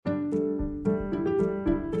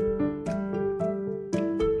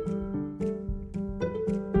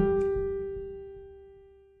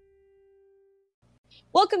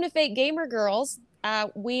Welcome to Fake Gamer Girls.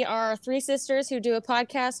 We are three sisters who do a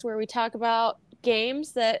podcast where we talk about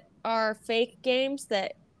games that are fake games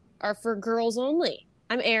that are for girls only.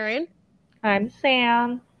 I'm Erin. I'm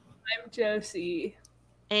Sam. I'm Josie.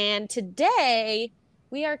 And today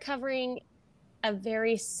we are covering a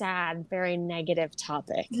very sad, very negative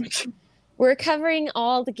topic. We're covering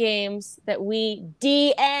all the games that we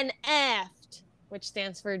DNF'd, which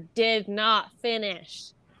stands for did not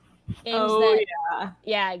finish. Games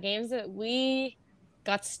that we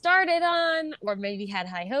got started on or maybe had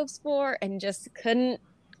high hopes for and just couldn't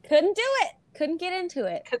do it. Couldn't get into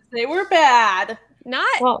it. Because they were bad.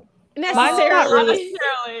 Not necessarily.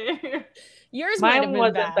 Yours might have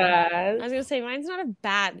been bad. I was going to say, mine's not a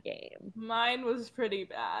bad game. Mine was pretty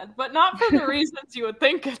bad, but not for the reasons you would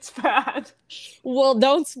think it's bad. Well,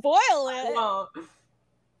 don't spoil it. I won't.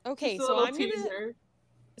 Okay, so I'm going to...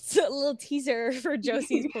 It's a little teaser for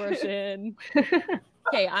Josie's portion.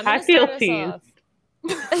 Okay, I'm going to start us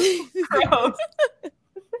off.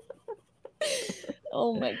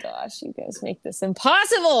 Oh my gosh, you guys make this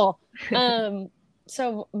impossible.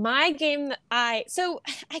 So my game that I kind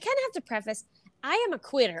of have to preface, I am a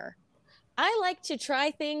quitter. I like to try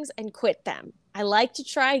things and quit them. I like to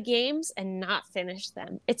try games and not finish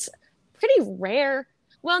them. It's pretty rare.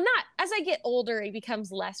 Well, not as I get older, it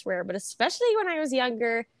becomes less rare, but especially when I was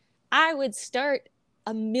younger, I would start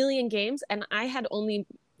a million games and I had only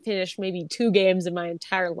finished maybe 2 games in my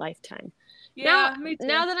entire lifetime. Yeah, me too.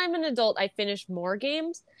 Now that I'm an adult, I finish more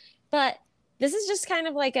games, but this is just kind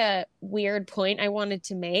of like a weird point I wanted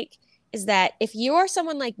to make, is that if you are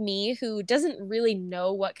someone like me who doesn't really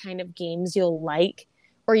know what kind of games you'll like,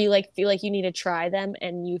 or you feel like you need to try them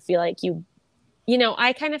and you feel like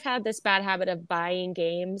I kind of had this bad habit of buying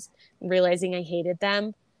games, realizing I hated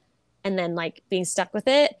them, and then being stuck with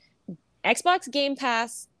it. Xbox Game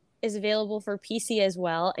Pass is available for PC as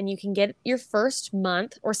well, and you can get your first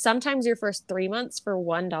month or sometimes your first 3 months for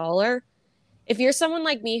 $1. If you're someone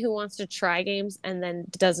like me who wants to try games and then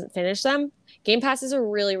doesn't finish them, Game Pass is a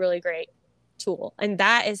really, really great tool. And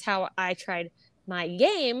that is how I tried my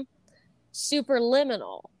game,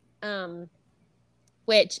 Superliminal.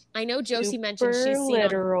 Which I know Josie mentioned she's seen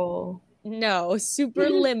literal. No,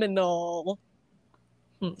 Superliminal.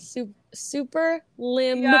 Super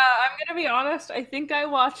lim. Yeah, I'm gonna be honest. I think I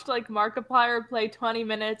watched Markiplier play 20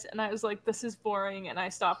 minutes, and I was like, "This is boring," and I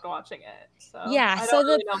stopped watching it. So yeah. So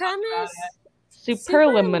the premise,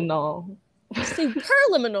 Superliminal.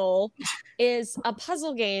 Superliminal is a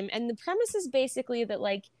puzzle game, and the premise is basically that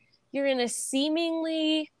you're in a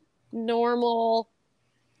seemingly normal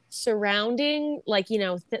surrounding,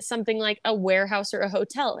 something like a warehouse or a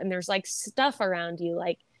hotel, and there's stuff around you,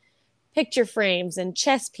 picture frames and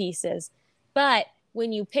chess pieces. But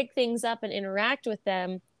when you pick things up and interact with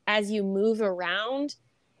them, as you move around,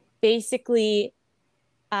 basically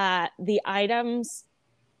the items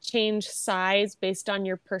change size based on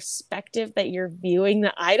your perspective that you're viewing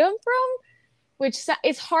the item from, which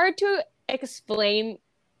is hard to explain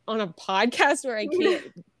on a podcast where I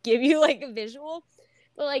can't give you a visual.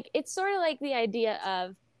 But it's sort of like the idea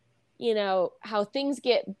of, how things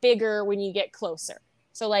get bigger when you get closer.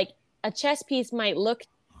 So a chess piece might look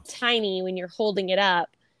tiny when you're holding it up,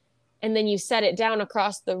 and then you set it down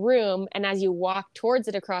across the room, and as you walk towards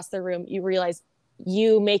it across the room, you realize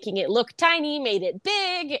you making it look tiny made it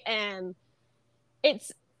big, and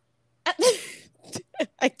it's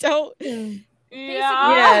I don't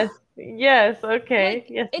Yes, okay.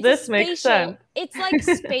 Yes, this makes sense. It's like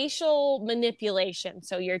spatial manipulation.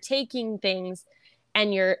 So you're taking things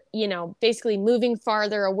and you're, basically moving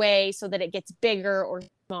farther away so that it gets bigger or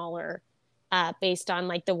smaller based on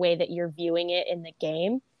the way that you're viewing it in the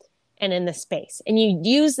game and in the space. And you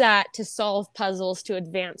use that to solve puzzles to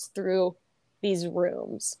advance through these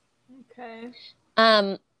rooms. Okay.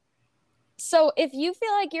 So if you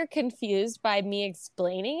feel like you're confused by me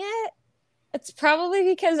explaining it, it's probably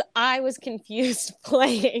because I was confused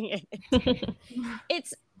playing it.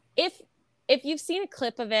 It's if you've seen a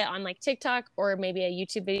clip of it on TikTok or maybe a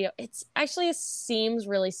YouTube video, it's actually seems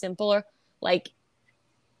really simple, or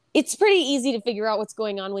it's pretty easy to figure out what's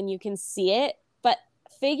going on when you can see it, but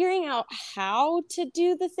figuring out how to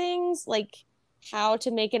do the things, how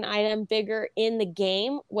to make an item bigger in the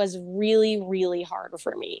game, was really, really hard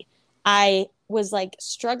for me. I was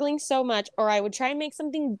struggling so much, or I would try and make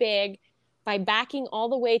something big by backing all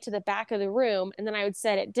the way to the back of the room, and then I would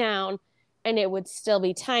set it down and it would still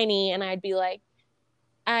be tiny, and I'd be like,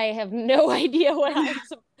 I have no idea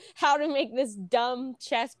how to make this dumb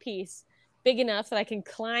chess piece big enough that I can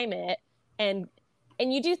climb it and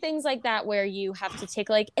And you do things like that where you have to take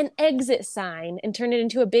like an exit sign and turn it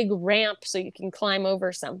into a big ramp so you can climb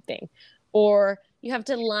over something. Or you have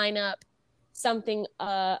to line up something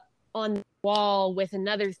on the wall with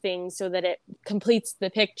another thing so that it completes the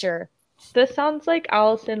picture. This sounds like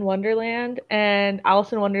Alice in Wonderland, and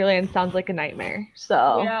Alice in Wonderland sounds like a nightmare.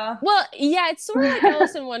 So Yeah. Well, yeah, it's sort of like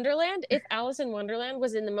Alice in Wonderland if Alice in Wonderland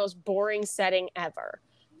was in the most boring setting ever.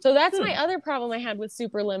 So that's my other problem I had with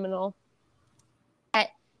Superliminal.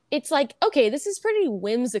 It's like, okay, this is pretty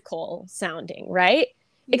whimsical sounding, right?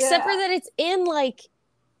 Yeah. Except for that it's in like,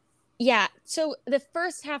 yeah. So the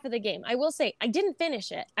first half of the game, I will say, I didn't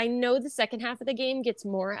finish it. I know the second half of the game gets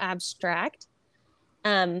more abstract.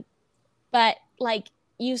 But like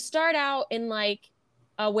you start out in like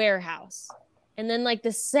a warehouse. And then like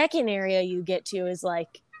the second area you get to is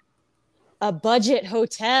like a budget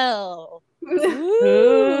hotel.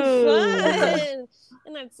 Ooh, fun.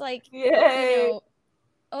 And it's like, yay.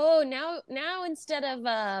 Now instead of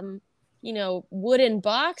wooden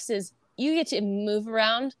boxes, you get to move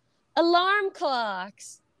around alarm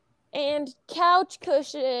clocks and couch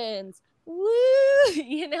cushions. Woo!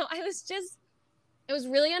 I was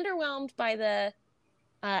really underwhelmed by the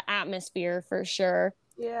atmosphere for sure.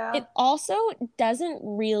 Yeah. It also doesn't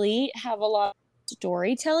really have a lot of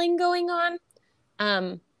storytelling going on.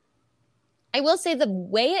 I will say the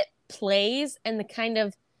way it plays and the kind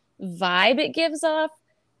of vibe it gives off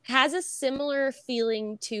has a similar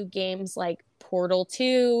feeling to games like Portal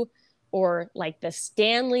 2 or like the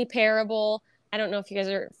Stanley Parable. I don't know if you guys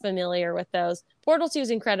are familiar with those. Portal 2 is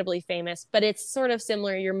incredibly famous, but it's sort of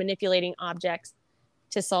similar. You're manipulating objects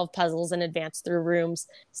to solve puzzles and advance through rooms.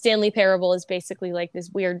 Stanley Parable is basically like this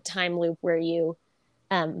weird time loop where you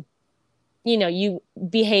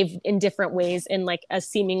behave in different ways in like a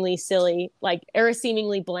seemingly silly, or a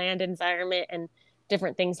seemingly bland environment, and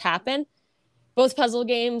different things happen. Both puzzle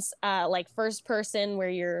games, like first person where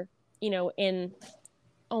you're, in,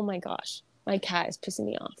 oh my gosh, my cat is pissing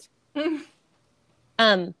me off.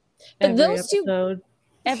 But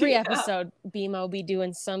every episode, BMO be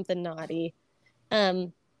doing something naughty.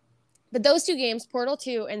 But those two games, Portal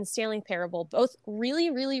 2 and Stanley Parable, both really,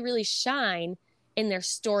 really, really shine in their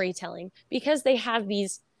storytelling because they have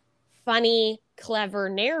these funny, clever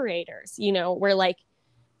narrators, where like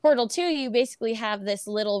Portal 2, you basically have this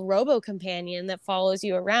little robo companion that follows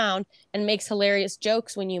you around and makes hilarious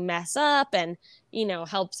jokes when you mess up and,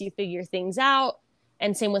 helps you figure things out.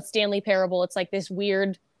 And same with Stanley Parable. It's like this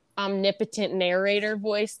weird omnipotent narrator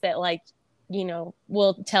voice that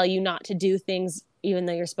will tell you not to do things even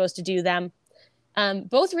though you're supposed to do them.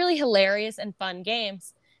 Both really hilarious and fun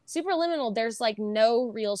games. Superliminal, there's like no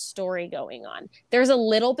real story going on. There's a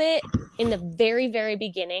little bit in the very, very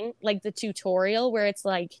beginning, like the tutorial where it's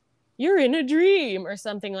like, you're in a dream or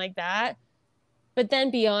something like that. But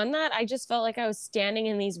then beyond that, I just felt like I was standing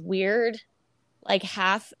in these weird, like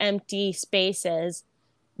half empty spaces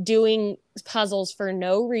doing puzzles for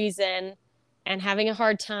no reason and having a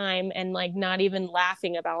hard time and like not even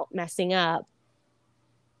laughing about messing up.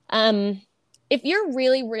 If you're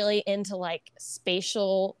really, really into like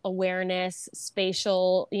spatial awareness,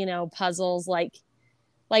 spatial, puzzles, like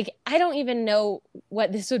I don't even know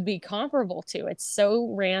what this would be comparable to. It's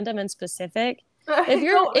so random and specific. I've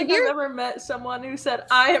ever met someone who said,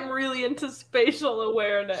 I am really into spatial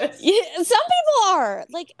awareness. Yeah, some people are.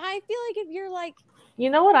 Like, I feel like if you're like... You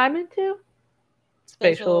know what I'm into?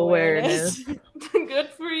 Spatial awareness. Good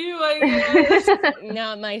for you, I guess.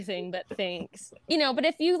 Not my thing, but thanks.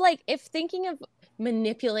 But if thinking of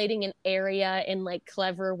manipulating an area in like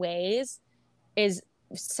clever ways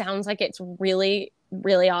sounds like it's really,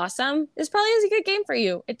 really awesome, this probably is a good game for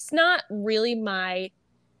you. It's not really my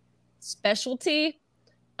specialty,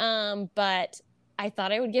 but I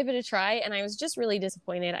thought I would give it a try, and I was just really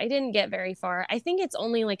disappointed. I didn't get very far. I think it's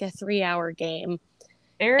only like a 3-hour game.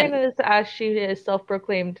 Erin is, as she is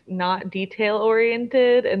self-proclaimed, not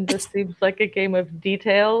detail-oriented, and this seems like a game of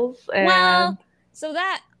details. And... Well, so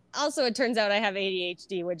that also, it turns out I have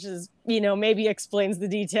ADHD, which is, maybe explains the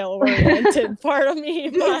detail-oriented part of me,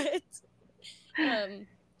 but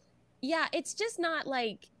yeah, it's just not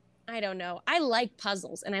like, I don't know. I like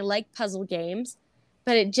puzzles and I like puzzle games,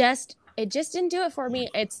 but it just didn't do it for me.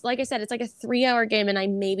 It's like I said, it's like a 3-hour game, and I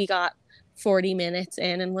maybe got 40 minutes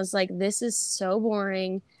in and was like, this is so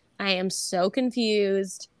boring. I am so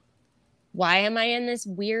confused. Why am I in this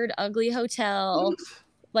weird, ugly hotel?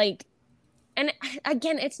 And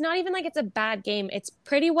again, it's not even like it's a bad game. It's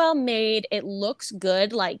pretty well made. It looks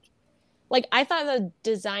good. Like I thought the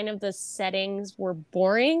design of the settings were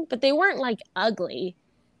boring, but they weren't like ugly,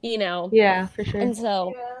 Yeah, for sure. And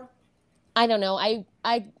so, I don't know.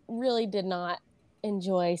 I really did not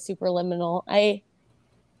enjoy Superliminal.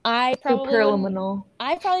 I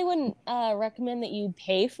probably wouldn't recommend that you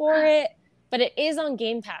pay for it, but it is on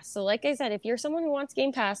Game Pass. So like I said, if you're someone who wants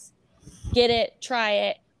Game Pass, get it, try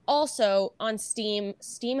it. Also on Steam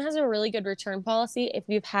has a really good return policy. If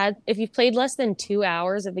you've played less than 2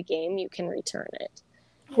 hours of a game, you can return it.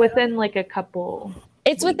 Within like a couple.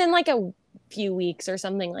 It's within like a few weeks or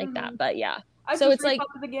something like that. But yeah. I so just it's like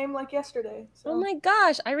the game like yesterday. So. Oh my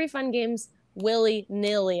gosh, I refund games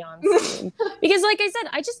willy-nilly on Steam. Because like I said,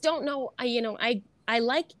 I just don't know. I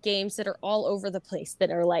like games that are all over the place, that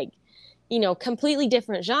are like, completely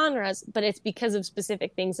different genres, but it's because of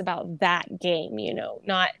specific things about that game,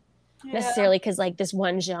 not necessarily because like this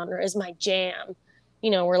one genre is my jam.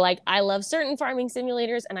 Where like I love certain farming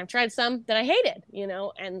simulators and I've tried some that I hated,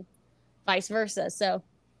 and vice versa. So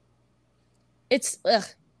it's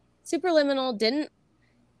Superliminal didn't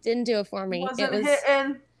do it for me.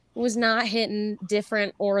 It was not hitting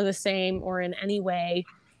different or the same or in any way.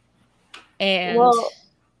 And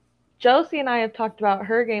Josie and I have talked about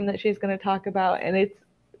her game that she's going to talk about, and it's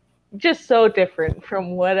just so different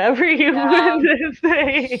from whatever you would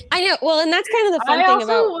say. I know. Well, and that's kind of the fun thing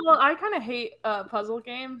about. Well, I kind of hate puzzle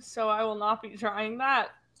games, so I will not be trying that.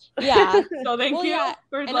 Yeah. So thank you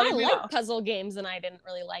for letting me know. I like puzzle games, and I didn't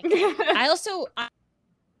really like it. I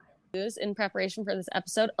in preparation for this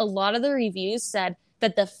episode, a lot of the reviews said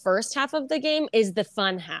that the first half of the game is the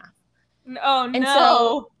fun half. Oh, no. And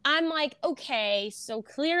so I'm like, okay, so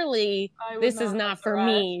clearly this is not for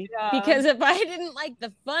me. Yeah. Because if I didn't like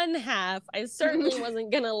the fun half, I certainly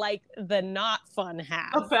wasn't going to like the not fun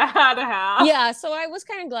half. The bad half. Yeah, so I was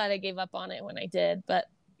kind of glad I gave up on it when I did, but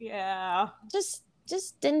yeah, just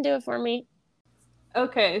didn't do it for me.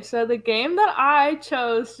 Okay, so the game that I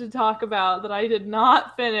chose to talk about that I did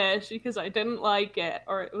not finish because I didn't like it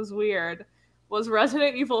or it was weird was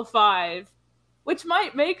Resident Evil 5. Which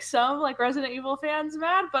might make some like Resident Evil fans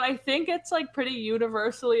mad, but I think it's like pretty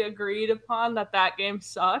universally agreed upon that game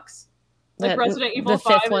sucks. Like Resident Evil 5, the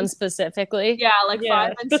fifth one specifically. Yeah, like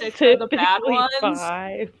 5 and 6 are the bad ones.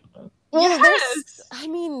 5. Well, yes. I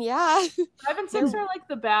mean, yeah. 5 and 6 are like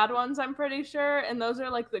the bad ones, I'm pretty sure, and those are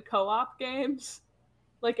like the co-op games.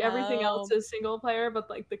 Like everything else is single player, but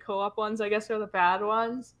like the co-op ones, I guess, are the bad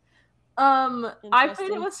ones. I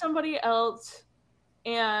played it with somebody else.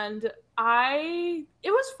 And it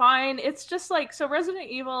was fine. It's just like, so Resident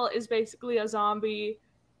Evil is basically a zombie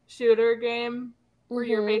shooter game where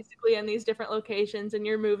you're basically in these different locations and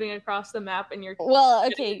you're moving across the map and you're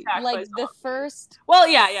like the first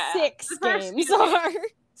 6 games are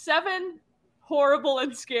 7 horrible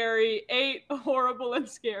and scary, 8 horrible and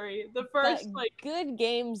scary. The first good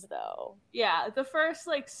games though. Yeah, the first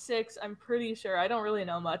 6 I'm pretty sure. I don't really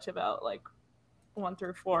know much about 1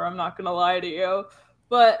 through 4. I'm not gonna lie to you.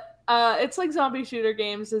 But it's like zombie shooter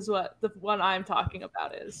games is what the one I'm talking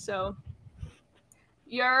about is. So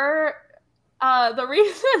the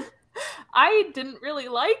reason I didn't really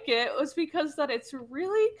like it was because that it's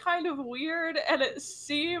really kind of weird and it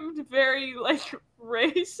seemed very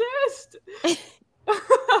racist.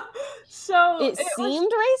 So it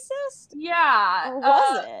seemed racist? Yeah. Or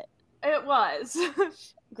was it? It was.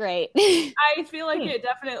 Great. I feel like it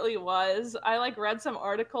definitely was. I read some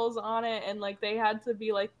articles on it and they had to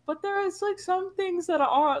be but there is some things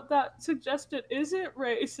that suggest it isn't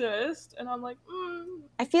racist, and I'm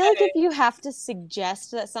I feel like if you have to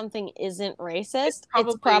suggest that something isn't racist,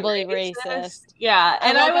 it's probably racist. Yeah,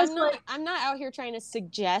 and I'm not out here trying to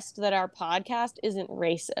suggest that our podcast isn't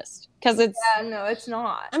racist because it's no, it's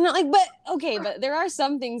not. I'm not but there are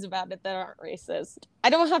some things about it that aren't racist. I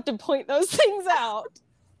don't have to point those things out.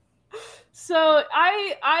 So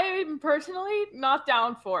I'm personally not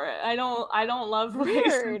down for it. I don't love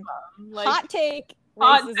racism. Hot take.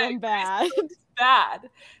 Racism bad. Bad.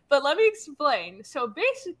 But let me explain. So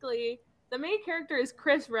basically, the main character is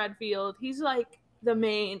Chris Redfield. He's the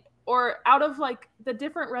main, or out of the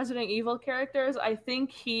different Resident Evil characters, I think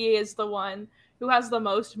he is the one who has the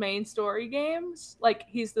most main story games.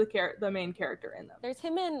 He's the main character in them. There's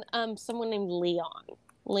him and someone named Leon.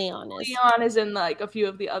 Leon is in a few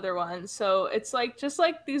of the other ones. So it's just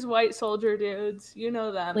these white soldier dudes, you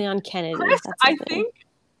know them. Leon Kennedy. Chris, I think,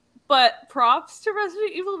 but props to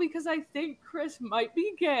Resident Evil because I think Chris might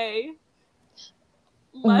be gay.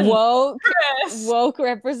 Woke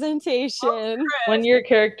representation. When your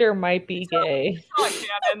character might be gay. It's not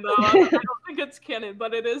canon though. I don't think it's canon,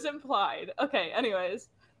 but it is implied. Okay, anyways.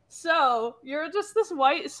 So you're just this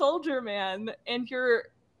white soldier man and you're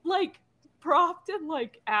propped in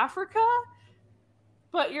Africa,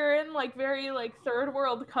 but you're in very third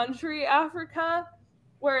world country Africa,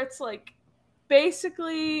 where it's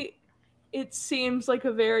basically it seems like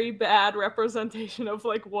a very bad representation of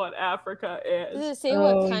like what Africa Does is. it say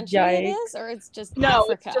what country it yikes. is, or it's just No,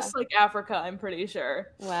 Africa? it's just like Africa, I'm pretty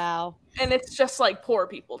sure. Wow. And it's just like poor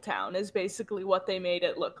people town is basically what they made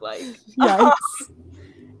it look like. Yikes.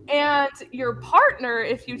 And your partner,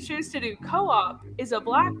 if you choose to do co-op, is a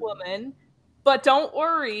black woman. But don't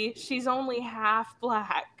worry, she's only half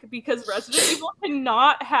black because Resident Evil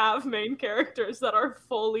cannot have main characters that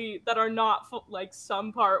are not like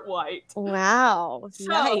some part white. Wow. So,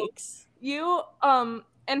 Yikes. You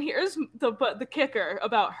and here's the kicker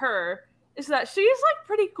about her is that she's like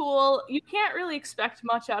pretty cool. You can't really expect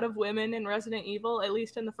much out of women in Resident Evil, at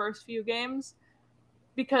least in the first few games,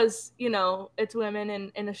 because it's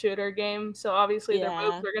women in a shooter game, so obviously their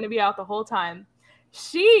boobs are going to be out the whole time.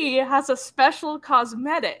 She has a special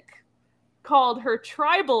cosmetic called her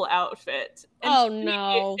tribal outfit. And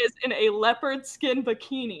she is in a leopard skin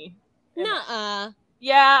bikini. Nuh-uh.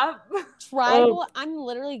 Yeah. Tribal? I'm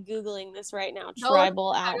literally Googling this right now.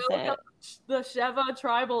 Tribal outfit. The Sheva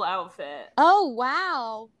tribal outfit. Oh,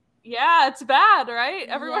 wow. Yeah, it's bad, right?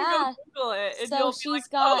 Everyone go Google it. And so she's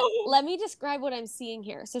got, let me describe what I'm seeing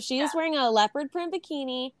here. So she is wearing a leopard print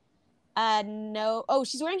bikini.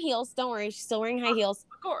 She's wearing heels. Don't worry, she's still wearing high heels.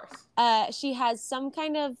 Of course. She has some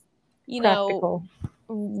kind of,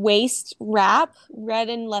 waist wrap, red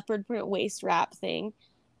and leopard print waist wrap thing.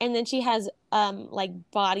 And then she has like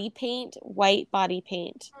body paint, white body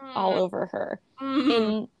paint all over her.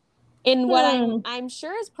 In what I'm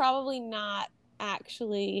sure is probably not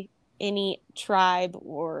actually any tribe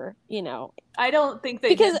or I don't think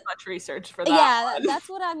they did much research for that. Yeah, that's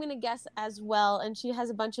what I'm gonna guess as well. And she has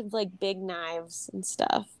a bunch of like big knives and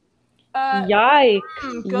stuff. Yikes.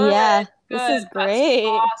 Good, yeah, good. This is great.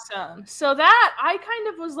 That's awesome. So that I kind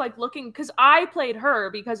of was like looking because I played her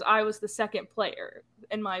because I was the second player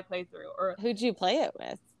in my playthrough. Or who'd you play it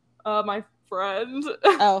with? My friend.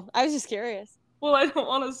 Oh, I was just curious. Well, I don't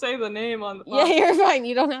want to say the name on the podcast. Yeah, you're fine.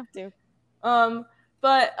 You don't have to.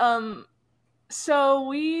 So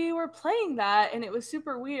we were playing that and it was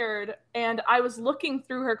super weird. And I was looking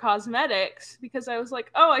through her cosmetics because I was like,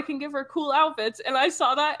 oh, I can give her cool outfits. And I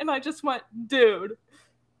saw that and I just went, dude,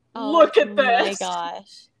 look at this. Oh my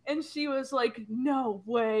gosh. And she was like, no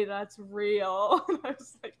way, that's real. And I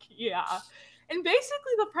was like, yeah. And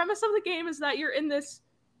basically the premise of the game is that you're in this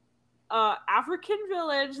African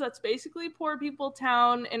village that's basically poor people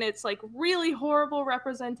town, and it's like really horrible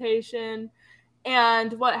representation.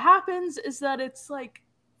 And what happens is that it's like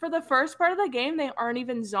for the first part of the game they aren't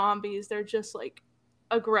even zombies, they're just like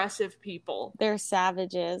aggressive people. They're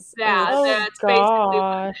savages. That's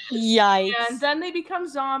gosh. Basically yikes. And then they become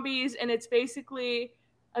zombies, and it's basically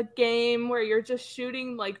a game where you're just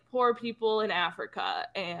shooting like poor people in Africa,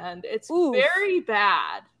 and it's very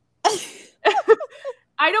bad.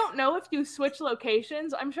 I don't know if you switch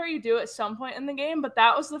locations. I'm sure you do at some point in the game, but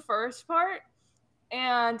that was the first part.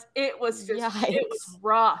 And it was just, it was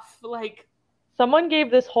rough. Like, someone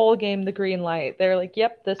gave this whole game the green light. They're like,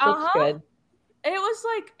 yep, this looks good. It was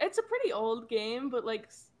like, it's a pretty old game, but like,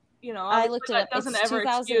 I looked it up. Doesn't ever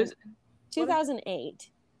excuse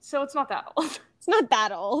 2008. So it's not that old. It's not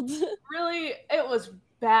that old. Really, it was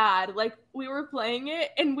bad. Like, we were playing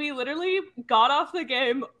it and we literally got off the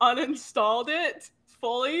game, uninstalled it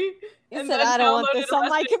fully, and said, I don't want this on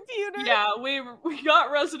my computer. Yeah, we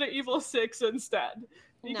got Resident Evil 6 instead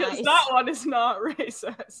because that one is not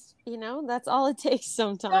racist. That's all it takes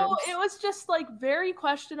sometimes. So it was just like very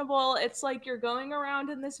questionable. It's like you're going around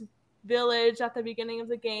in this village at the beginning of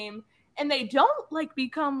the game, and they don't like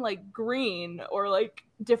become like green or like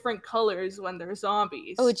different colors when they're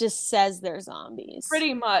zombies. Oh, it just says they're zombies.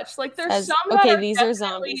 Pretty much. Like there's some that are these are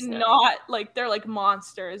zombies now. Not like they're like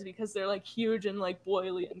monsters because they're like huge and like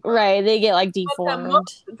boily and gross. Right, they get like deformed.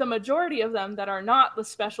 The majority of them that are not the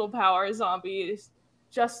special power zombies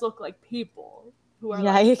just look like people who are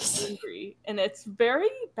like angry, and it's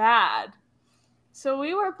very bad. So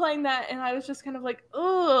we were playing that and I was just kind of like,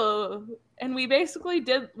 ugh. And we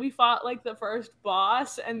fought like the first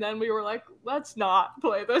boss, and then we were like, let's not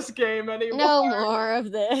play this game anymore. No more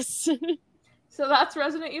of this. So that's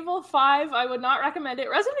Resident Evil 5. I would not recommend it.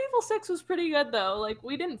 Resident Evil 6 was pretty good though. Like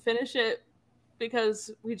we didn't finish it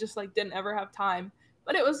because we just like didn't ever have time.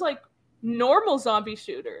 But it was like normal zombie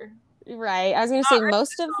shooter. Right. I was going to say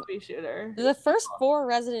most of zombie shooter. The first 4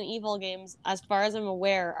 Resident Evil games, as far as I'm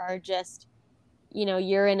aware, are just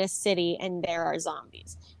you're in a city and there are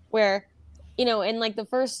zombies. Where in like the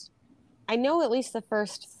first, I know at least the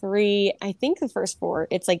first 3, I think the first 4,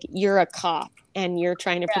 it's like you're a cop and you're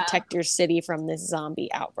trying to protect your city from this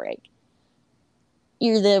zombie outbreak.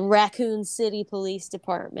 You're the Raccoon City Police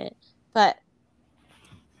Department. But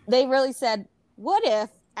They really said, "What if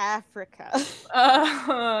Africa?"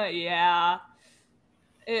 Yeah.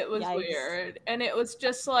 It was Yikes. weird. And it was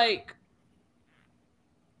just like,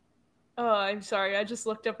 oh, I'm sorry. I just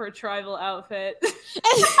looked up her tribal outfit.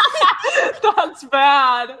 That's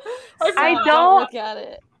bad. Don't look at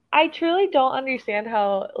it. I truly don't understand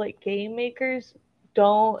how like game makers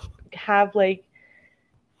don't have like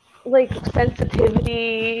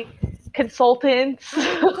sensitivity consultants.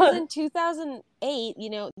 Because in 2008,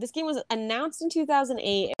 this game was announced in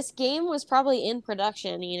 2008. This game was probably in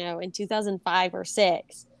production, in 2005 or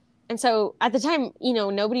 6. And so at the time,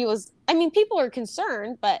 nobody was, people were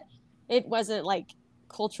concerned, but it wasn't like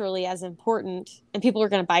culturally as important, and people were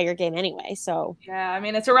going to buy your game anyway. So yeah,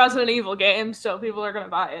 it's a Resident Evil game, so people are going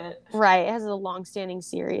to buy it. Right. It has a long-standing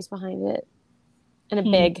series behind it and a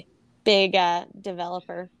big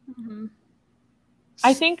developer. Mm-hmm.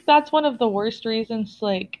 I think that's one of the worst reasons,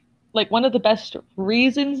 like one of the best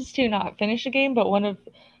reasons to not finish a game, but one of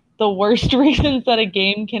the worst reasons that a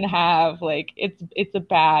game can have. Like it's a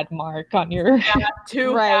bad mark on your have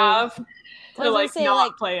to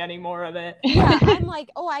not play any more of it. Yeah, I'm like,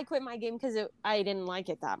 oh, I quit my game because I didn't like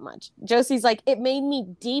it that much. Josie's like, it made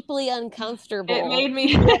me deeply uncomfortable. It made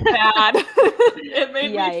me feel bad. It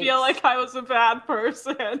made me feel like I was a bad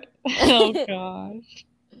person. Oh gosh.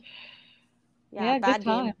 Yeah, bad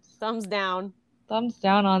game. Thumbs down. Thumbs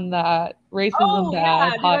down on that. Racism bad. Yeah.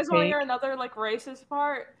 Do you guys want to hear another like racist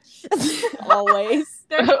part? Always.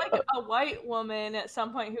 There's like a white woman at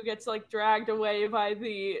some point who gets like dragged away by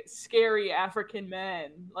the scary African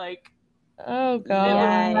men. Like, oh god, it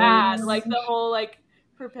was bad. Like the whole like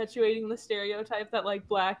perpetuating the stereotype that like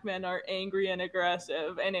black men are angry and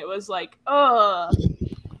aggressive, and it was like, ugh,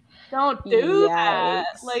 don't do that.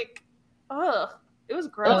 Like, ugh. It was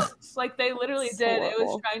gross. Ugh. Like they literally did. Horrible. It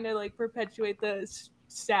was trying to like perpetuate the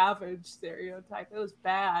savage stereotype. It was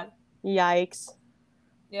bad. Yikes.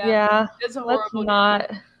 Yeah. It's a horrible.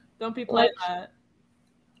 Don't be playing that.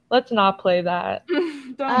 Let's not play that.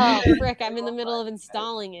 Oh frick! I'm in the middle of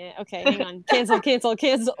installing it. Okay, hang on. Cancel.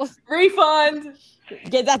 Refund.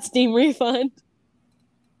 Get that Steam refund.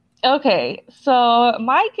 Okay, so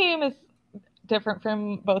my game is different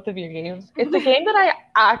from both of your games. It's a game that I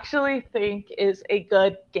actually think is a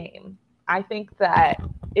good game. I think that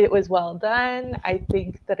it was well done. I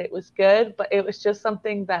think that it was good, but it was just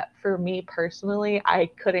something that for me personally, I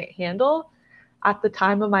couldn't handle at the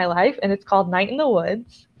time of my life, and it's called Night in the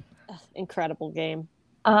Woods. Incredible game.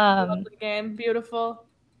 Lovely game. Beautiful.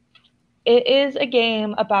 It is a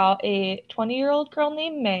game about a 20-year-old girl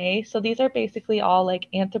named May. So these are basically all like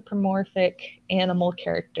anthropomorphic animal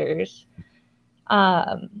characters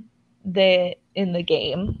in the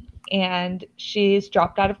game, and she's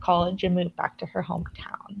dropped out of college and moved back to her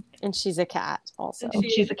hometown. And she's a cat also. And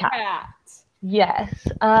she's a cat. Yes.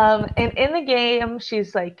 And in the game,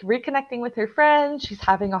 she's like reconnecting with her friends. She's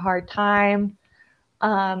having a hard time.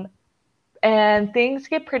 And things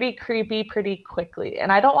get pretty creepy pretty quickly.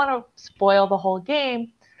 And I don't want to spoil the whole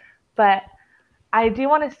game, but I do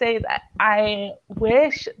want to say that I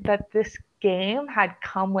wish that this game had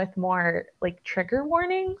come with more like trigger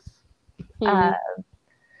warnings,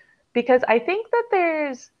 because I think that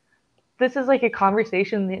this is like a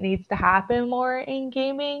conversation that needs to happen more in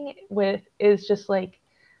gaming is just like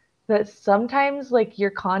that sometimes like your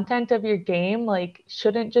content of your game like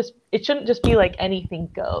shouldn't just be like anything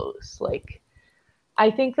goes. Like I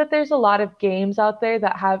think that there's a lot of games out there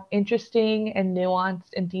that have interesting and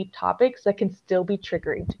nuanced and deep topics that can still be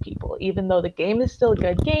triggering to people, even though the game is still a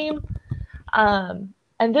good game.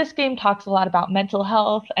 And this game talks a lot about mental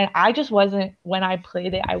health, and when I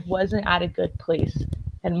played it, I wasn't at a good place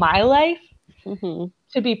in my life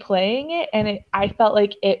to be playing it, and I felt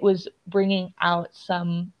like it was bringing out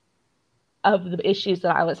some of the issues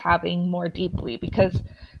that I was having more deeply, because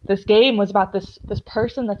this game was about this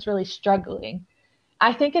person that's really struggling.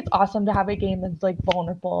 I think it's awesome to have a game that's like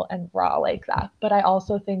vulnerable and raw like that, but I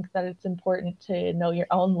also think that it's important to know your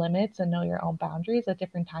own limits and know your own boundaries at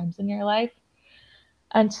different times in your life.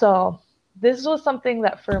 And so this was something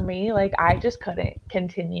that for me, like I just couldn't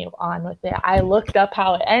continue on with it. I looked up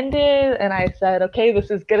how it ended and I said, okay,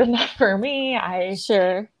 this is good enough for me. I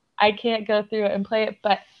can't go through it and play it.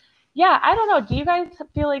 But yeah, I don't know. Do you guys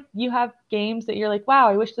feel like you have games that you're like, wow,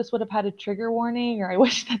 I wish this would have had a trigger warning, or I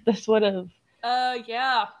wish that this would have?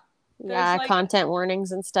 Yeah. Yeah, like, content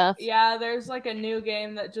warnings and stuff. Yeah, there's like a new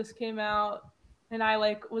game that just came out, and I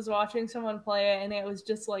like was watching someone play it, and it was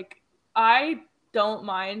just like, I don't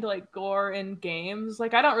mind like gore in games.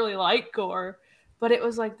 Like I don't really like gore, but it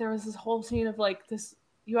was like there was this whole scene of like this,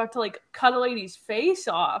 you have to like cut a lady's face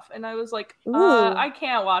off, and I was like, I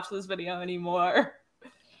can't watch this video anymore.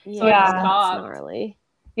 So it's that's topped. gnarly.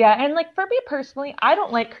 Yeah, and like for me personally, I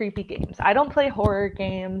don't like creepy games. I don't play horror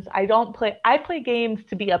games. I play games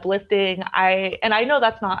to be uplifting. I know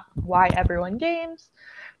that's not why everyone games,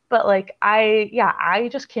 but like I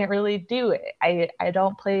just can't really do it. I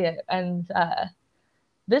don't play it. And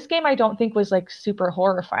this game I don't think was like super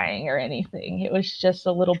horrifying or anything. It was just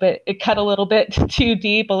it cut a little bit too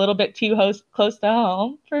deep, a little bit too close to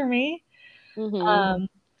home for me. Mm-hmm.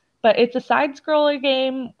 But it's a side scroller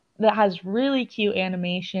game that has really cute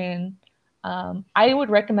animation. I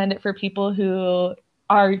would recommend it for people who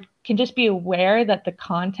can just be aware that the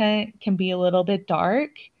content can be a little bit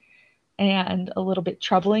dark and a little bit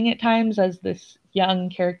troubling at times as this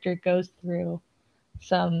young character goes through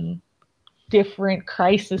some different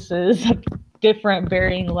crises of different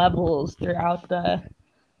varying levels throughout the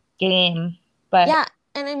game. But yeah,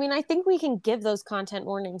 and I mean, I think we can give those content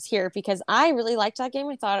warnings here because I really liked that game.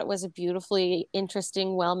 I thought it was a beautifully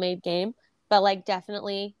interesting, well-made game. But like,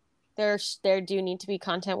 definitely, there do need to be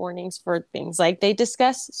content warnings for things like they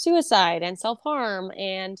discuss suicide and self-harm,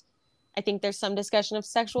 and I think there's some discussion of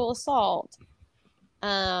sexual assault.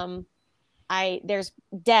 There's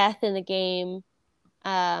death in the game.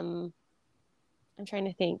 I'm trying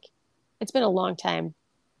to think. It's been a long time.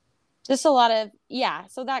 Just a lot of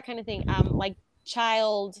so that kind of thing. Like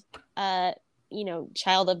child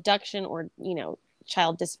child abduction or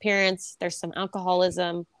child disappearance. There's some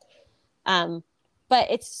alcoholism.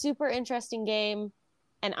 But it's super interesting game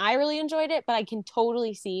and I really enjoyed it, but I can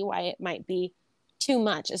totally see why it might be too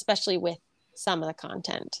much, especially with some of the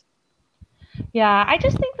content. Yeah, I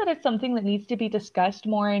just think that it's something that needs to be discussed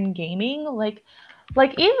more in gaming. Like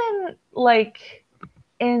even like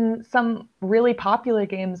in some really popular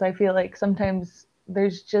games, I feel like sometimes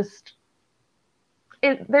there's just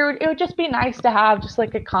it would just be nice to have just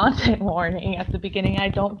like a content warning at the beginning. I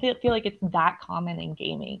don't feel like it's that common in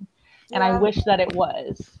gaming. And I wish that it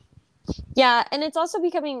was. Yeah, and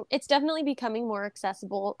it's definitely becoming more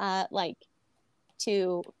accessible like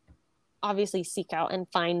to obviously seek out and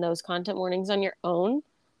find those content warnings on your own,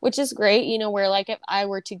 which is great, where like if I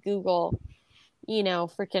were to Google,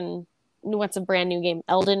 freaking what's a brand new game,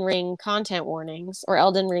 Elden Ring content warnings or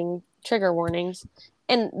Elden Ring trigger warnings.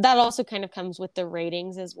 And that also kind of comes with the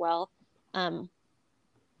ratings as well.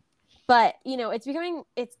 But,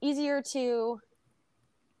 it's easier to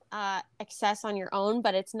access on your own,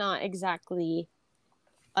 but it's not exactly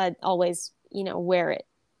always, where it,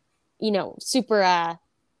 super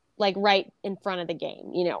like right in front of the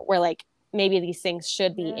game, where like maybe these things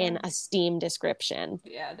should be in a Steam description.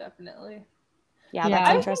 Yeah, definitely. Yeah, that's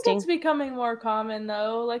interesting. I think it's becoming more common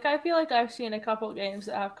though. Like I feel like I've seen a couple games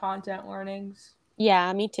that have content warnings.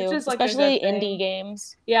 Yeah, me too. Especially indie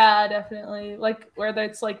games. Yeah, definitely. Like where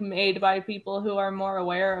it's like made by people who are more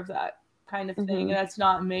aware of that kind of thing, and it's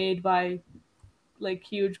not made by like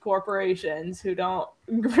huge corporations who don't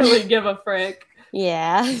really give a frick.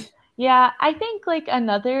 Yeah. Yeah, I think like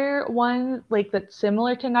another one like that's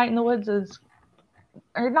similar to Night in the Woods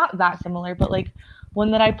or not that similar, but like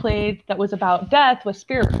one that I played that was about death was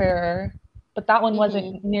Spiritfarer, but that one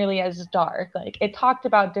wasn't nearly as dark. Like it talked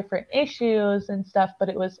about different issues and stuff, but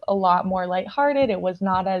it was a lot more lighthearted. It was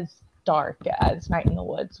not as dark as Night in the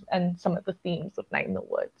Woods and some of the themes of Night in the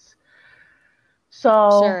Woods.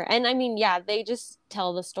 So sure. And I mean, yeah, they just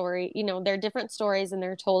tell the story. They're different stories and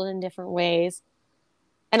they're told in different ways.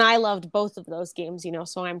 And I loved both of those games,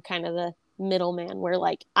 so I'm kind of the middleman where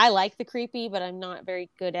like I like the creepy, but I'm not very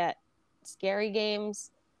good at scary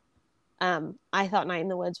games. I thought Night in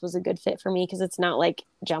the Woods was a good fit for me because it's not like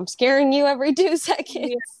jump scaring you every 2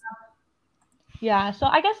 seconds. Yeah, so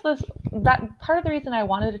I guess that part of the reason I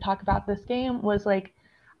wanted to talk about this game was like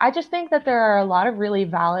I just think that there are a lot of really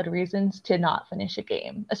valid reasons to not finish a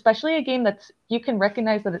game, especially a game that's you can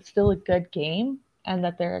recognize that it's still a good game and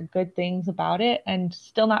that there are good things about it and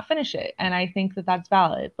still not finish it. And I think that that's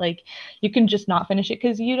valid. Like you can just not finish it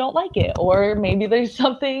because you don't like it, or maybe there's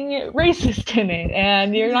something racist in it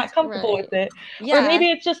and you're not comfortable with it. Yeah. Or maybe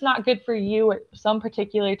it's just not good for you at some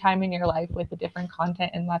particular time in your life with a different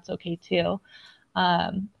content, and that's okay too.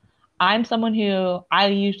 I'm someone who I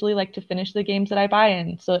usually like to finish the games that I buy,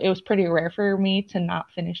 and so it was pretty rare for me to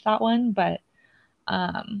not finish that one, but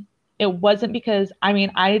it wasn't because,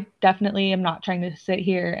 I definitely am not trying to sit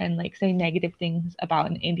here and like say negative things about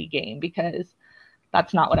an indie game, because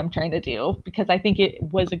that's not what I'm trying to do, because I think it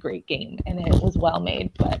was a great game and it was well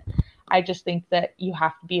made, but I just think that you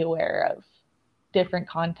have to be aware of different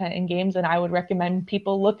content in games, and I would recommend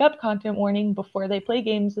people look up content warning before they play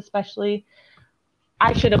games, especially.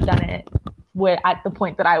 I should have done it where at the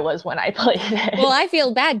point that I was when I played it. Well, I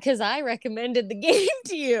feel bad because I recommended the game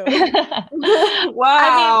to you.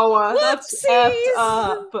 Wow, that's effed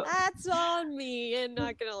up. That's on me. And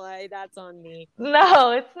not gonna lie, that's on me.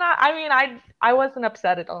 No, it's not. I mean, I wasn't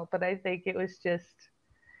upset at all, but I think it was just,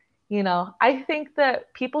 I think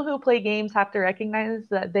that people who play games have to recognize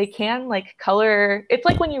that they can like color. It's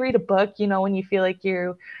like when you read a book, when you feel like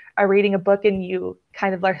you are reading a book and you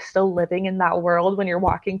kind of are still living in that world when you're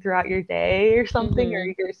walking throughout your day or something, or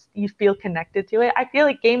you feel connected to it. I feel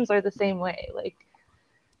like games are the same way. Like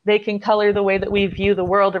they can color the way that we view the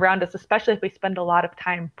world around us, especially if we spend a lot of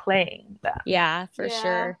time playing them. Yeah, for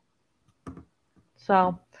sure.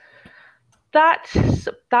 So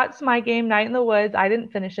that's my game, Night in the Woods. I didn't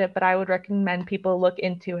finish it, but I would recommend people look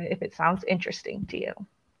into it if it sounds interesting to you.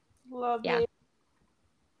 Love it.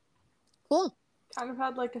 Cool. Kind of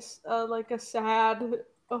had like a sad,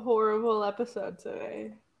 a horrible episode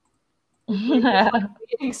today.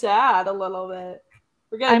 Getting sad a little bit.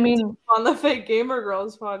 We're getting on the Fake Gamer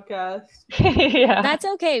Girls podcast. Yeah, that's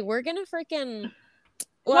okay. We're gonna freaking.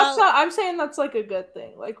 Well, I'm saying that's like a good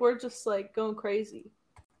thing. Like we're just like going crazy.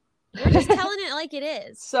 We're just telling it like it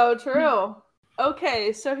is. So true.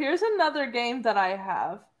 Okay, so here's another game that I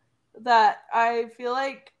have that I feel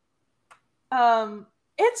like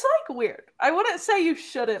it's like weird. I wouldn't say you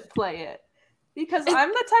shouldn't play it because I'm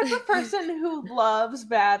the type of person who loves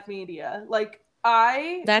bad media. Like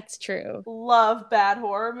that's true. Love bad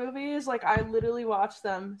horror movies. Like I literally watch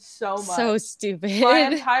them so much. So stupid. My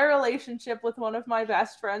entire relationship with one of my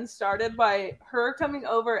best friends started by her coming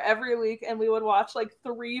over every week and we would watch like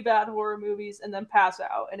 3 bad horror movies and then pass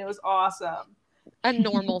out, and it was awesome. A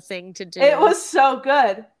normal thing to do. It was so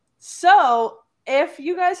good. So if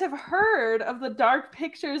you guys have heard of the Dark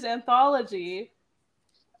Pictures anthology,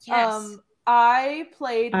 yes. I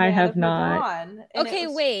played I have not. Dawn, okay,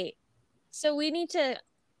 wait. So we need to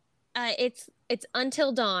it's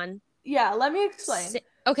Until Dawn. Yeah, let me explain.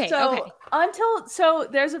 Okay. So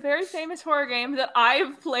there's a very famous horror game that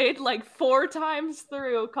I've played like 4 times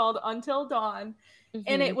through called Until Dawn.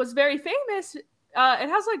 And it was very famous. It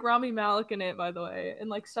has like Rami Malek in it, by the way, and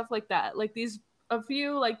like stuff like that. Like a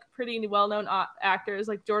few like pretty well-known actors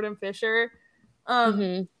like Jordan Fisher.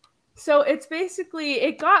 So it's basically,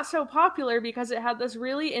 it got so popular because it had this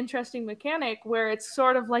really interesting mechanic where it's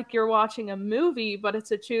sort of like you're watching a movie, but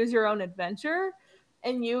it's a choose your own adventure.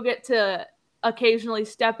 And you get to occasionally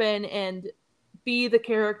step in and be the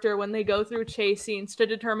character when they go through chase scenes to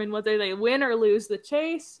determine whether they win or lose the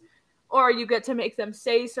chase. Or you get to make them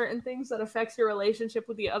say certain things that affects your relationship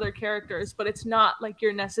with the other characters, but it's not like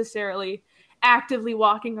you're necessarily actively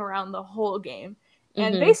walking around the whole game.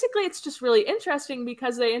 And basically it's just really interesting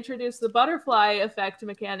because they introduced the butterfly effect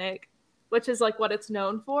mechanic, which is like what it's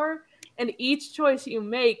known for. And each choice you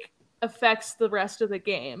make affects the rest of the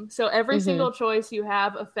game. So every single choice you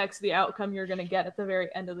have affects the outcome you're going to get at the very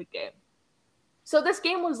end of the game. So this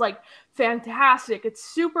game was like fantastic. It's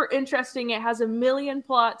super interesting. It has a million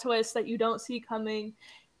plot twists that you don't see coming.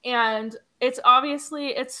 And it's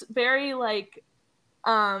very like,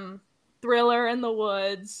 Thriller in the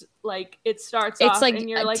Woods. Like it starts off like and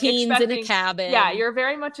you're like teens in a cabin. Yeah, you're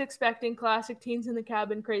very much expecting classic teens in the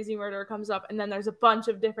cabin, crazy murder comes up, and then there's a bunch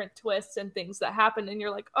of different twists and things that happen, and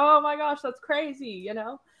you're like, oh my gosh, that's crazy,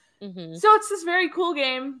 So it's this very cool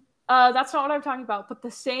game. That's not what I'm talking about, but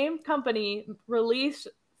the same company released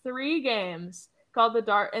 3 games called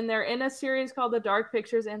and they're in a series called the Dark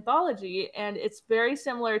Pictures Anthology, and it's very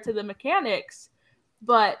similar to the mechanics,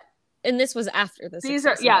 but and this was after this. These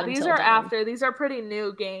are after. These are pretty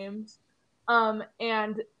new games.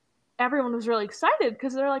 And everyone was really excited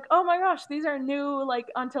because they're like, oh my gosh, these are new like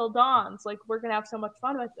Until Dawns. Like we're gonna have so much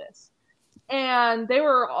fun with this. And they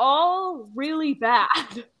were all really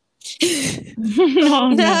bad.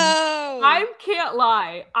 No. I can't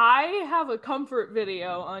lie. I have a comfort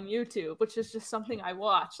video on YouTube, which is just something I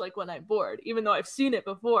watch like when I'm bored, even though I've seen it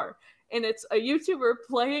before. And it's a YouTuber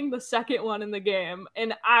playing the second one in the game.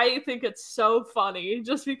 And I think it's so funny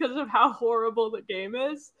just because of how horrible the game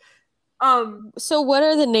is. So what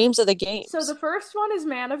are the names of the games? So the first one is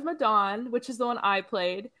Man of Medan, which is the one I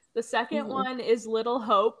played. The second one is Little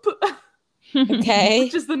Hope. Okay.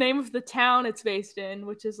 Which is the name of the town it's based in,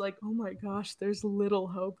 which is like, oh my gosh, there's Little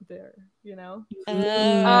Hope there, and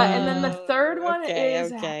then the third one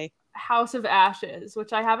is House of Ashes,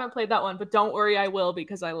 which I haven't played that one, but don't worry, I will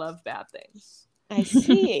because I love bad things. I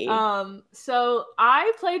see. So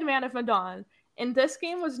I played Man of Medan, and this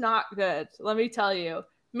game was not good. Let me tell you.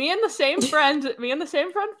 Me and the same friend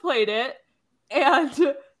played it, and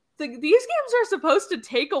these games are supposed to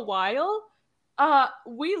take a while.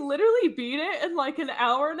 We literally beat it in like an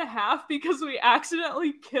hour and a half because we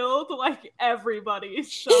accidentally killed like everybody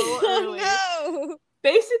so early. No.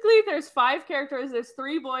 Basically, there's 5 characters, there's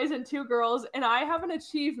 3 boys and 2 girls, and I have an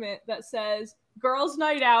achievement that says girls'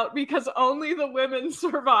 night out because only the women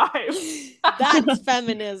survive. That's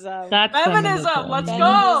feminism. That's Feminism, let's Feminism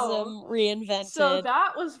go. reinvented. So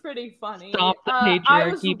that was pretty funny. Stop the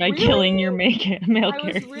patriarchy by killing your male I was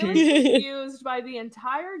characters. really confused by the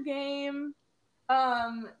entire game.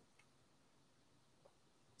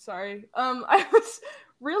 Sorry. I was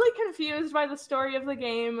really confused by the story of the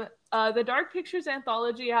game. The Dark Pictures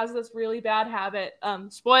anthology has this really bad habit.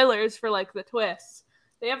 Spoilers for like the twists.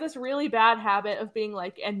 They have this really bad habit of being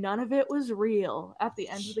like, and none of it was real at the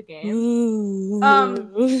end of the game.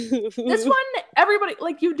 This one, everybody,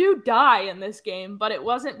 like, you do die in this game, but it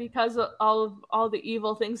wasn't because of all the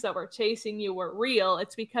evil things that were chasing you were real.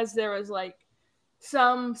 It's because there was like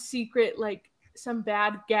some secret, like some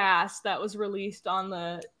bad gas that was released on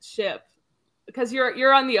the ship, because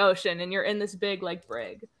you're on the ocean and you're in this big like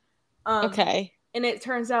brig. Okay. And it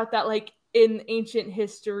turns out that like in ancient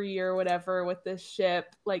history or whatever with this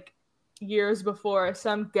ship, like years before,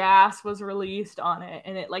 some gas was released on it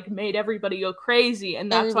and it like made everybody go crazy, and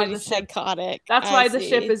that's why the ship psychotic. That's why the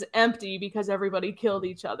ship is empty, because everybody killed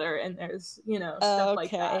each other and there's, you know, stuff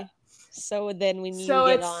like that. So then when you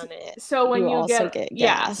get on it, so when you get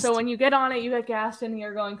gassed. so when you get on it, you get gassed and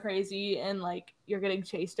you're going crazy and like you're getting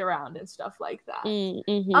chased around and stuff like that.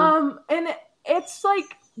 Mm-hmm. And it's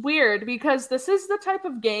like weird because this is the type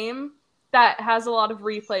of game that has a lot of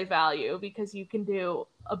replay value because you can do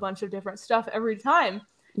a bunch of different stuff every time.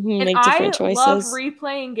 And I love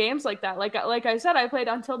replaying games like that. Like I said, I played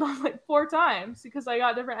Until Dawn like 4 times because I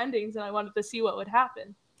got different endings and I wanted to see what would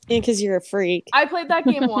happen. And because you're a freak. I played that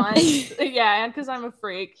game once. Yeah, and because I'm a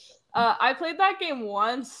freak. I played that game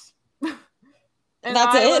once. And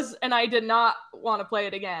I did not want to play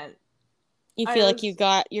it again. You feel like you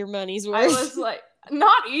got your money's worth? I was like,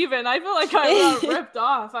 not even. I feel like I got ripped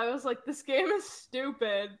off. I was like, this game is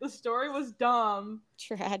stupid. The story was dumb.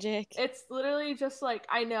 Tragic. It's literally just like,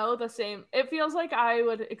 I know the same. It feels like I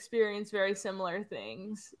would experience very similar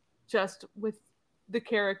things, just with the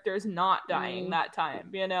characters not dying that time,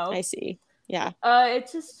 you know? I see. Yeah. It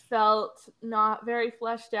just felt not very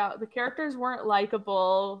fleshed out. The characters weren't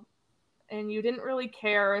likable, and you didn't really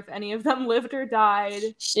care if any of them lived or died.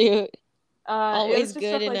 Shoot. Always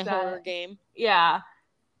good in like a horror game. Yeah.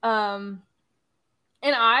 And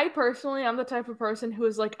I personally, I'm the type of person who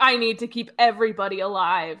is like, I need to keep everybody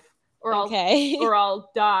alive, or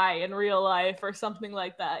I'll die in real life or something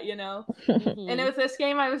like that, you know? Mm-hmm. And with this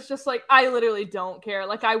game, I was just like, I literally don't care.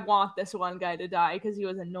 Like, I want this one guy to die because he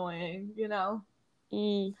was annoying, you know?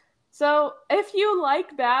 So if you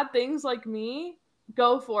like bad things like me,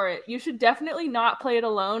 go for it. You should definitely not play it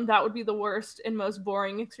alone. That would be the worst and most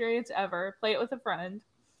boring experience ever. Play it with a friend.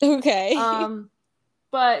 Okay.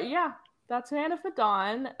 But yeah, that's Hand of the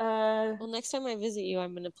Dawn. Well, next time I visit you,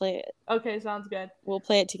 I'm gonna play it. Okay, sounds good. We'll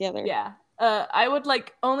play it together. Yeah. I would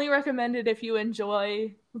like only recommend it if you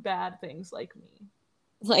enjoy bad things like me.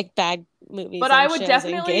 Like bad movies. But I would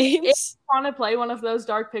definitely, if you want to play one of those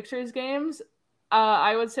Dark Pictures games,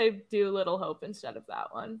 I would say do Little Hope instead of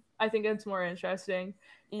that one. I think it's more interesting.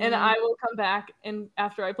 And I will come back and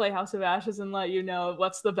after I play House of Ashes and let you know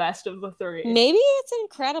what's the best of the 3. Maybe it's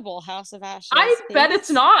incredible, House of Ashes. I bet it's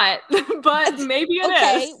not, but maybe it is.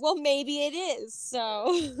 Okay, well maybe it is. So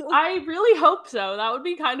I really hope so. That would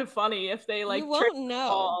be kind of funny if they like you won't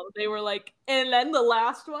know. They were like, and then the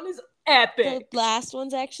last one is epic. The last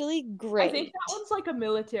one's actually great. I think that one's like a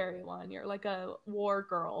military one. You're like a war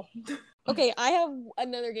girl. Okay, I have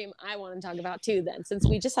another game I want to talk about too then, since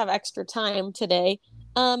we just have extra time today.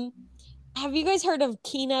 Have you guys heard of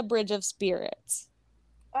Kena Bridge of Spirits?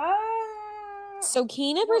 So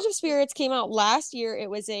Kena Bridge of Spirits came out last year. It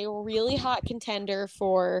was a really hot contender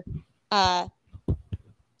for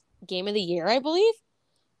Game of the Year, I believe.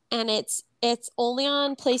 And it's only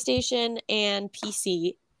on PlayStation and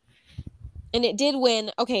PC. And it did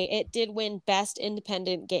win Best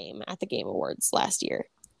Independent Game at the Game Awards last year.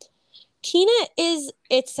 Kena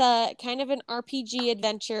it's a kind of an RPG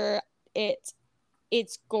adventure.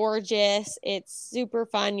 It's gorgeous. It's super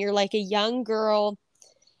fun. You're like a young girl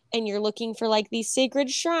and you're looking for like these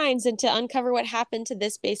sacred shrines and to uncover what happened to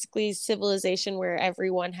this basically civilization where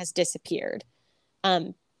everyone has disappeared.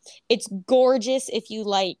 It's gorgeous if you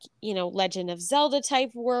like, you know, Legend of Zelda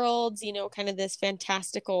type worlds, you know, kind of this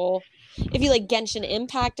fantastical. If you like Genshin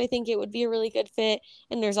Impact, I think it would be a really good fit.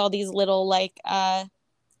 And there's all these little like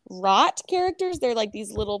rot characters. They're like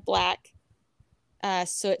these little black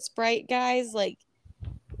soot sprite guys. Like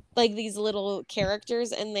like these little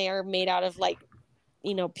characters, and they are made out of like,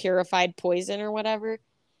 purified poison or whatever.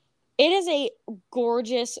 It is a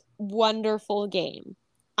gorgeous, wonderful game.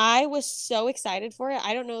 I was so excited for it.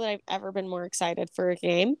 I don't know that I've ever been more excited for a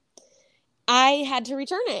game. I had to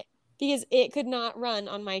return it because it could not run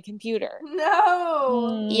on my computer.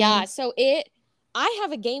 No. Yeah, so I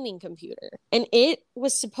have a gaming computer, and it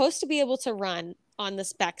was supposed to be able to run on the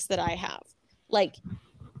specs that I have. Like,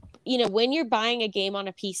 when you're buying a game on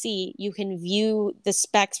a PC, you can view the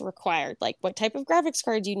specs required, like what type of graphics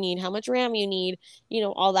card you need, how much RAM you need,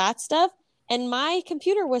 all that stuff. And my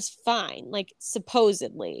computer was fine, like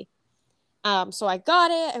supposedly. So I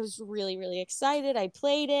got it. I was really, really excited. I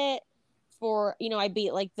played it I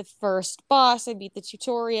beat like the first boss. I beat the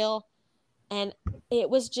tutorial. And it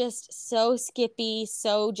was just so skippy,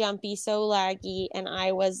 so jumpy, so laggy. And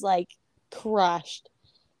I was like crushed.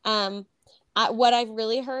 What I've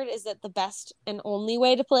really heard is that the best and only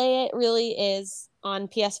way to play it really is on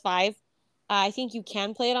PS5. I think you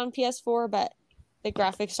can play it on PS4, but the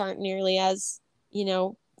graphics aren't nearly as,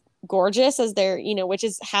 gorgeous as they're, which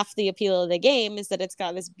is half the appeal of the game, is that it's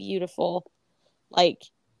got this beautiful, like,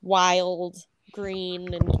 wild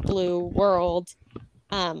green and blue world.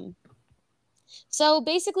 So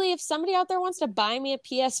basically, if somebody out there wants to buy me a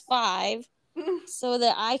PS5 so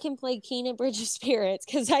that I can play Kena Bridge of Spirits,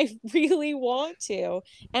 because I really want to,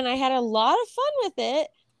 and I had a lot of fun with it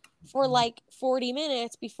for like 40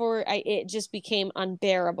 minutes before it just became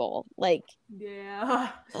unbearable. Like,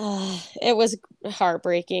 yeah, it was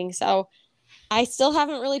heartbreaking. So I still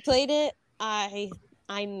haven't really played it. I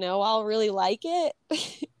know I'll really like it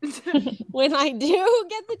when I do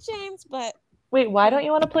get the chance, but wait, why don't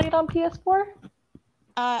you want to play it on PS4?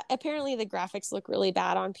 Apparently the graphics look really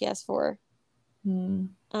bad on PS4. Too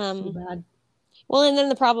bad. Well, and then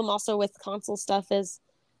the problem also with console stuff is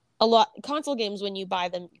console games, when you buy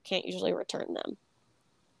them, you can't usually return them.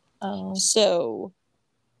 Oh. So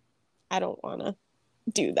I don't want to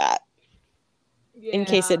do that in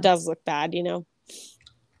case it does look bad,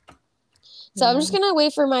 So I'm just going to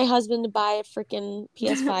wait for my husband to buy a freaking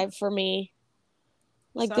PS5 for me.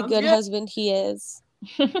 Like the good husband he is.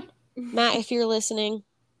 Matt, if you're listening,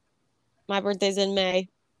 my birthday's in May.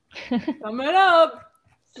 Coming up.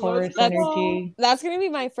 Taurus energy. That's going to be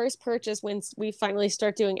my first purchase when we finally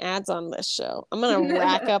start doing ads on this show. I'm going to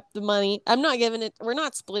rack up the money. I'm not giving it. We're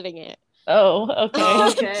not splitting it. Oh, okay.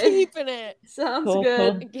 I'm keeping it. Sounds Cool.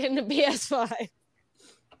 good. Getting a PS5.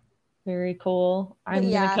 Very cool. I'm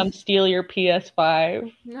going to come steal your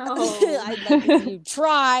PS5. No. I'd like to see you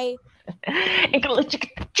try. And go let you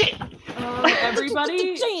get the chance.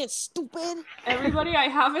 Everybody, stupid. Everybody, I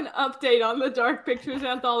have an update on the Dark Pictures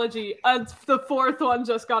anthology. The fourth one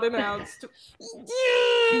just got announced.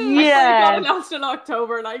 Yeah, got announced in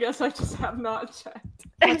October, and I guess I just have not checked.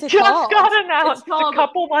 What's it it just called? got announced a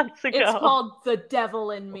couple months ago. It's called The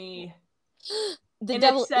Devil in Me. The And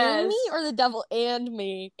devil it says, in me or the devil and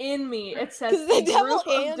me? In me. It says The devil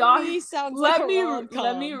and me sounds like a rom-com.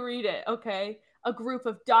 Let me read it, okay? A group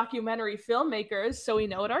of documentary filmmakers, so we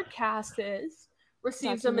know what our cast is,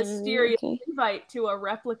 receives a mysterious invite to a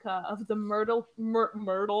replica of the murder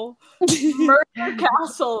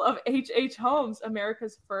castle of H.H. Holmes,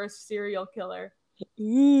 America's first serial killer.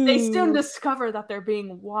 Ooh. They soon discover that they're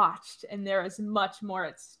being watched, and there is much more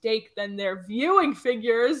at stake than their viewing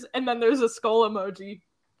figures. And then there's a skull emoji.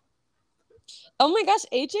 Oh my gosh,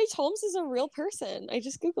 H.H. Holmes is a real person. I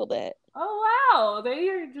just Googled it. Oh wow, they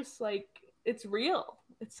are just like, it's real.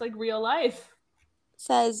 It's like real life. It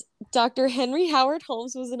says Dr. Henry Howard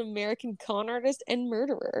Holmes was an American con artist and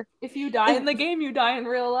murderer. If you die in the game, you die in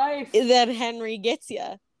real life. Then Henry gets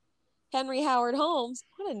you. Henry Howard Holmes,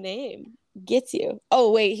 what a name. Gets you.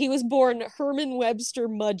 Oh wait, he was born Herman Webster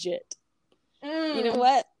Mudgett. You know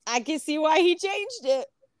what? I can see why he changed it.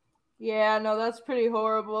 Yeah, no, that's pretty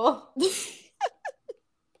horrible.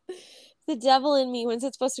 The Devil in Me, when's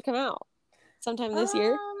it supposed to come out? Sometime this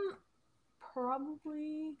year?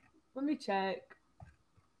 Probably. Let me check.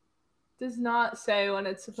 Does not say when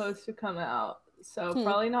it's supposed to come out. So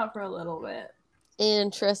probably not for a little bit.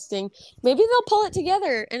 Interesting. Maybe they'll pull it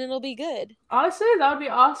together and it'll be good. Honestly, that would be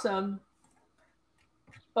awesome.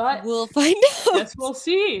 But we'll find out. Yes, we'll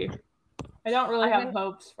see. I don't really have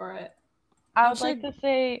hopes for it. I would like to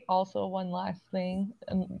say also one last thing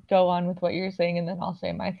and go on with what you're saying, and then I'll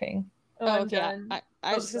say my thing. Oh, yeah.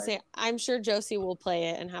 I was just going to say, I'm sure Josie will play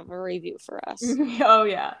it and have a review for us. Oh,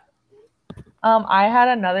 yeah. I had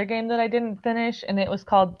another game that I didn't finish, and it was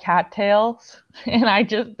called Cattails, and I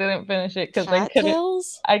just didn't finish it because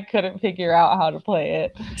I couldn't figure out how to play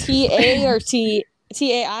it. T-A or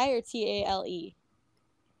T-A-I or T-A-L-E?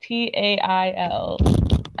 T-A-I-L.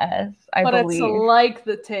 I but believe. it's like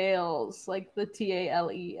the Tales, like the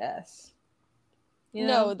Tales. You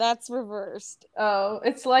know? No, that's reversed. Oh,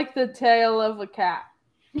 it's like the tail of a cat.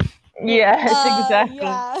 Yes, exactly.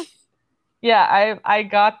 Yeah. Yeah, I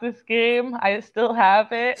got this game. I still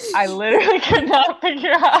have it. I literally could not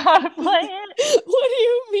figure out how to play it. What do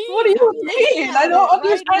you mean? What do you mean? I don't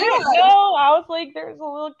understand. I didn't know. I was like, there's a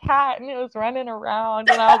little cat and it was running around,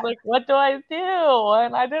 and I was like, what do I do?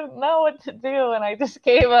 And I didn't know what to do, and I just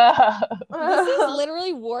gave up. This is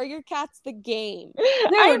literally Warrior Cats the game.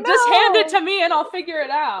 Dude, just hand it to me and I'll figure it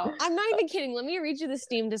out. I'm not even kidding. Let me read you the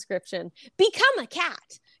Steam description. Become a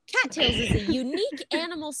cat. Cat Tales is a unique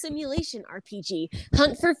animal simulation RPG.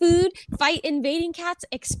 Hunt for food, fight invading cats,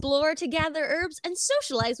 explore to gather herbs, and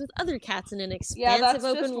socialize with other cats in an expansive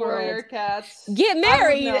open Warrior world. Cats. Get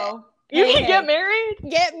married. You Hey, can hey. get married?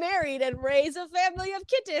 Get married and raise a family of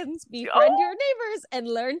kittens. Befriend your neighbors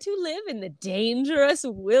and learn to live in the dangerous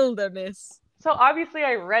wilderness. So obviously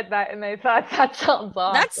I read that and I thought that sounds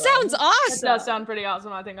awesome. That sounds It awesome. does sound pretty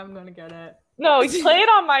awesome. I think I'm gonna get it. No, play it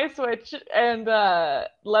on my Switch and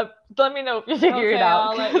let me know if you figure it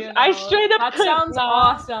out. I'll let you know. I straight up That could sounds not.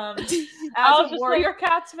 awesome. I was As a just Warrior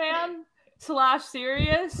Cats fan /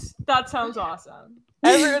 serious, that sounds awesome.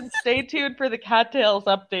 Everyone, stay tuned for the Cattails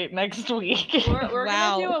update next week. We're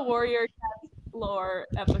Wow. gonna do a Warrior Cats lore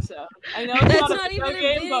episode. I know it's That's not a not video even a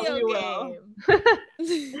game, but video we will.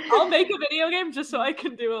 game. I'll make a video game just so I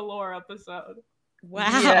can do a lore episode. Wow.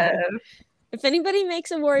 Yes. If anybody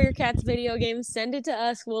makes a Warrior Cats video game, send it to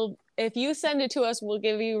us. If you send it to us, we'll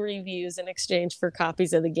give you reviews in exchange for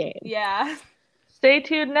copies of the game. Yeah. Stay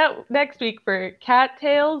tuned next week for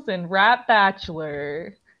Cattails and Rat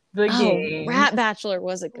Bachelor, the game. Rat Bachelor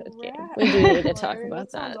was a good game. Rat We do need to talk Bachelor,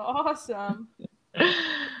 about that. Sounds awesome.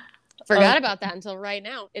 Forgot about that until right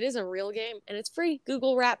now. It is a real game and it's free.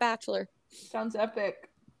 Google Rat Bachelor. Sounds epic.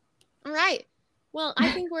 All right. Well,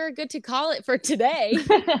 I think we're good to call it for today.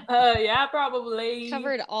 Yeah, probably.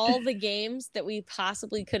 Covered all the games that we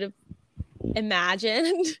possibly could have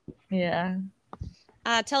imagined. Yeah.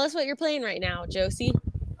 Tell us what you're playing right now, Josie.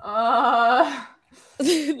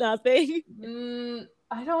 Nothing.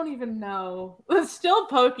 I don't even know. It's still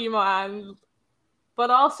Pokemon, but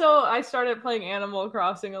also I started playing Animal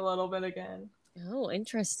Crossing a little bit again. Oh,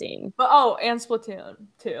 interesting. But and Splatoon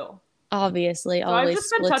too. Obviously, So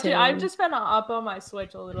always I've just been up on my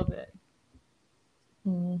Switch a little bit.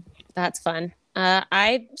 That's fun.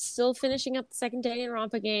 I'm still finishing up the second day in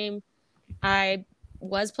Rampa game. I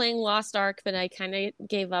was playing Lost Ark, but I kind of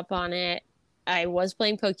gave up on it. I was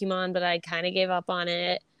playing Pokemon, but I kind of gave up on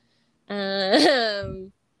it.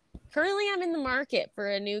 Currently, I'm in the market for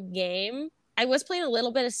a new game. I was playing a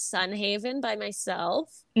little bit of Sunhaven by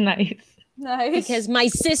myself. Nice. Because my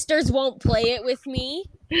sisters won't play it with me.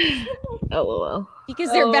 LOL. Because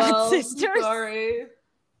they're bad sisters. Sorry.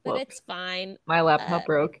 But Whoops. it's fine. My laptop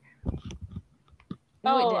broke.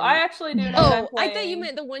 No, it didn't. I actually do know what I'm I playing. thought you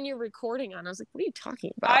meant the one you're recording on. I was like, what are you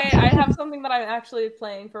talking about? I have something that I'm actually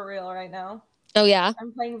playing for real right now. Oh, yeah?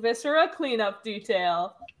 I'm playing Viscera Cleanup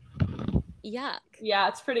Detail. Yuck. Yeah,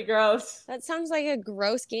 it's pretty gross. That sounds like a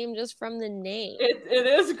gross game just from the name. It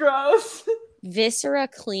is gross. Viscera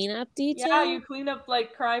Cleanup Detail? Yeah, you clean up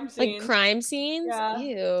like crime scenes. Like crime scenes? Yeah.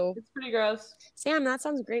 Ew. It's pretty gross. Sam, that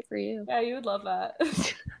sounds great for you. Yeah, you would love that.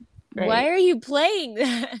 Great. Why are you playing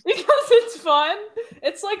that? Because it's fun.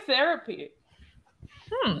 It's like therapy.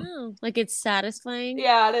 Oh, like it's satisfying?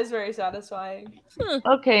 Yeah, it is very satisfying.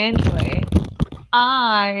 Okay, anyway.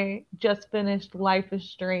 I just finished Life is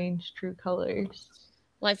Strange True Colors.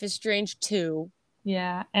 Life is Strange 2.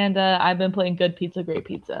 Yeah, and I've been playing Good Pizza, Great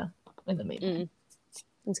Pizza in the meantime.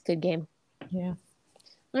 It's a good game. Yeah.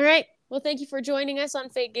 All right. Well, thank you for joining us on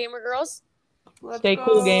Fake Gamer Girls. Stay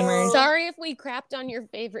cool, gamers. Sorry if we crapped on your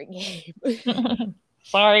favorite game.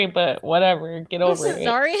 Sorry, but whatever. Get over it.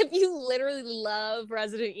 Sorry if you literally love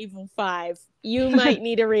Resident Evil 5. You might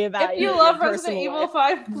need to reevaluate. If you your love personal Resident Evil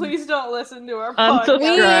life. 5, please don't listen to our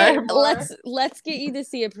Unsubscribe. podcast. Let's get you to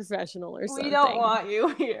see a professional or something. We don't want you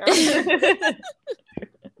here.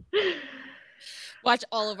 Watch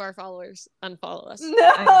all of our followers unfollow us.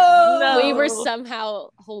 No. We were somehow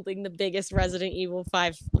holding the biggest Resident Evil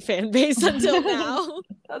 5 fan base until now.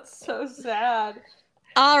 That's so sad.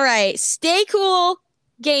 All right. Stay cool,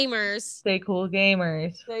 gamers. Stay cool,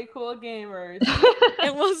 gamers. Stay cool, gamers.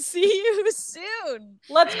 And we'll see you soon.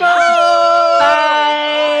 Let's go!